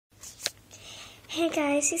Hey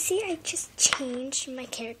guys, you see I just changed my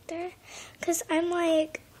character because I'm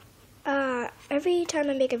like, every time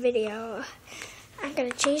I make a video, I'm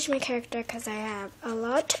going to change my character because I have a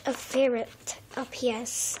lot of favorite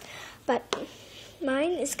LPS, but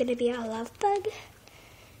mine is going to be a love bug,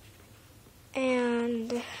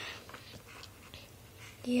 and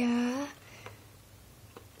yeah,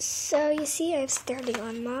 so you see I'm starting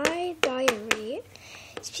on my diary.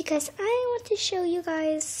 It's because I want to show you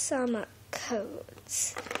guys some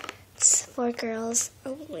codes. It's for girls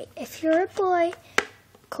only. If you're a boy,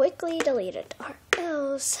 quickly delete it, or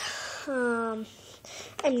else I'm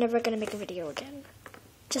never gonna make a video again.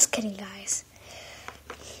 Just kidding, guys.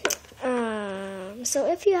 So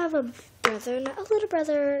if you have a brother, not a little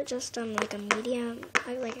brother, just like a medium,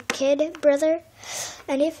 like a kid brother,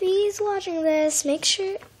 and if he's watching this, make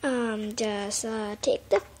sure just take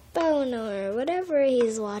the phone or whatever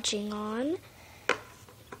he's watching on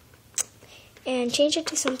and change it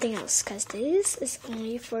to something else, because this is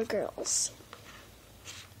only for girls.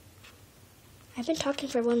 I've been talking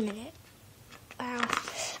for 1 minute. Wow.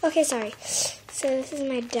 Okay, sorry. So this is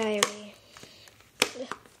my diary.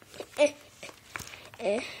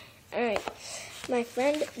 Alright. My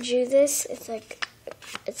friend drew this. It's a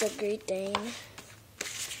Great Dane.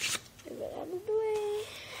 Is it out of the way?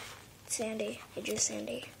 Sandy. I drew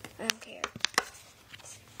Sandy. I don't care.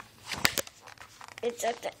 It's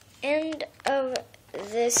at the end of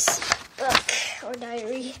this book or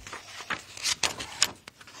diary.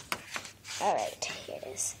 Alright, here it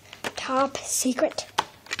is. Top secret.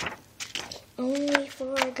 Only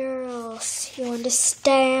for girls. You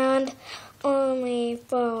understand? Only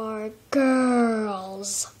for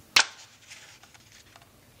girls.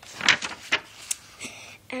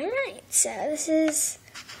 Alright, so this is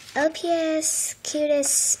LPS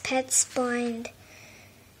Cutest Pets Blind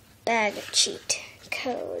Bag Cheat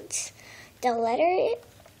Codes. The letter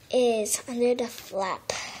is under the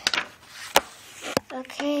flap.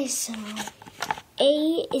 Okay, so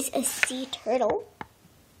A is a sea turtle.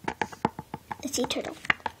 A sea turtle.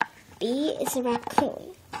 B is a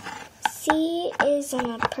raccoon. C is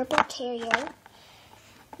a purple terrier.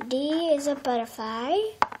 D is a butterfly.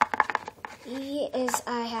 E is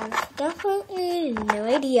I have definitely no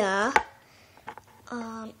idea.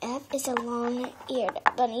 F is a long-eared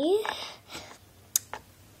bunny.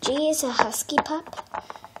 G is a husky pup.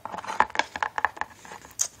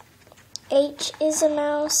 H is a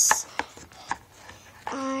mouse.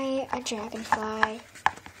 I a dragonfly.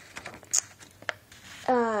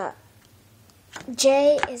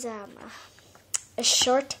 J is a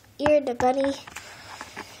short-eared bunny.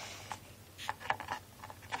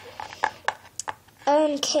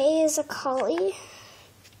 K is a collie.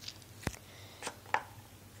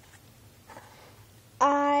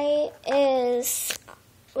 I is,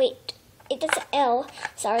 wait, it is L.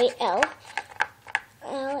 Sorry, L.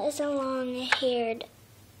 L is a long-haired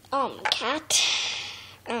cat.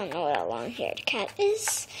 I don't know what a long-haired cat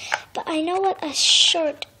is, but I know what a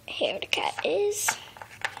short-haired cat is.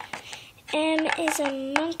 M is a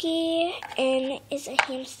monkey. N is a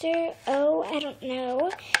hamster. O, I don't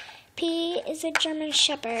know. P is a German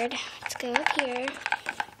Shepherd. Let's go up here.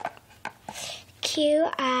 Q,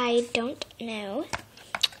 I don't know.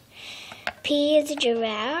 P is a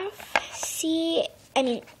giraffe.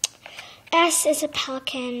 S is a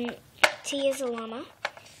pelican. T is a llama.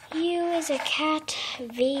 U is a cat.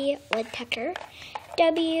 V, woodpecker.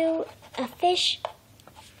 W, a fish.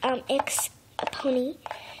 X, a pony.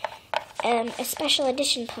 A special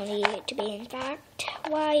edition pony, to be in fact.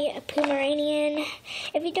 Y, a Pomeranian.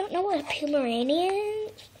 If you don't know what a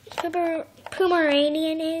Pomeranian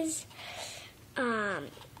is,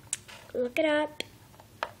 look it up.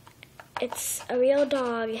 It's a real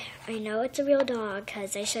dog. I know it's a real dog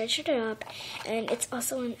because I searched it up, and it's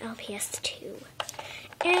also an LPS 2.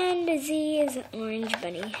 And Z is an orange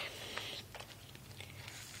bunny.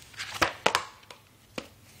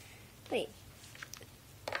 Wait.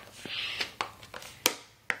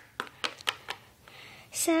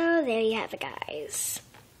 So there you have it, guys.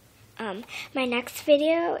 My next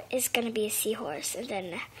video is going to be a seahorse, and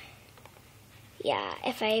then, yeah,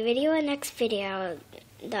 if I video a next video,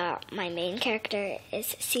 my main character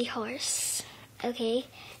is Seahorse, okay?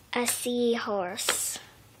 A seahorse.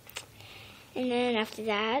 And then after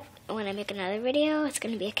that, when I make another video, it's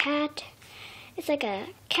going to be a cat. It's like a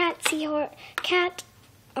cat, seahorse, cat,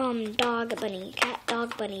 dog, bunny, cat,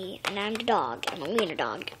 dog, bunny, and I'm the dog. I'm a wiener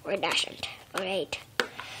dog, or a dachshund, alright?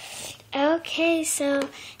 Okay, so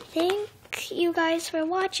thank you guys for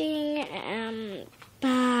watching.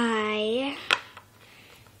 Bye.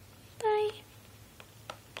 Bye.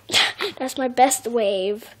 That's my best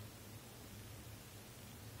wave.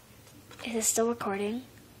 Is it still recording?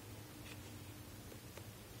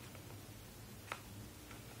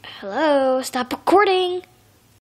 Hello, stop recording!